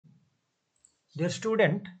Dear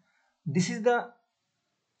student, this is the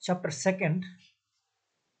chapter 2nd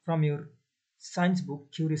from your science book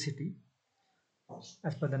Curiosity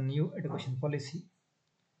as per the new education policy.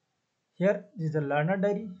 Here is the learner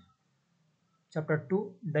diary, chapter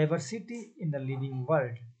 2, diversity in the living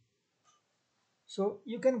world. So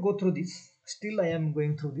you can go through this. Still I am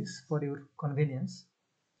going through this for your convenience.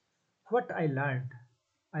 What I learned?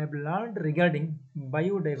 I have learned regarding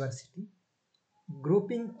biodiversity,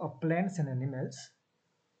 grouping of plants and animals.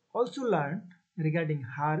 Also learned regarding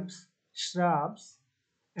herbs, shrubs,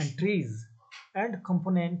 and trees and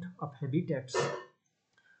component of habitats.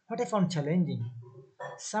 What I found challenging.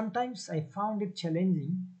 Sometimes I found it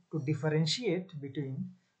challenging to differentiate between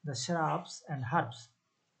the shrubs and herbs.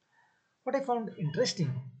 What I found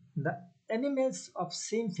interesting, the animals of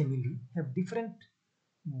same family have different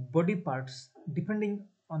body parts depending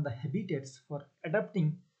on the habitats for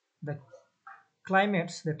adapting the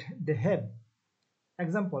climates that they have.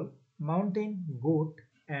 Example, mountain goat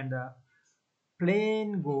and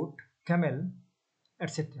plain goat, camel,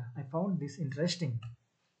 etc. I found this interesting.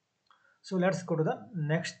 So let's go to the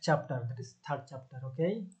next chapter, that is third chapter.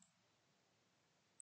 Okay.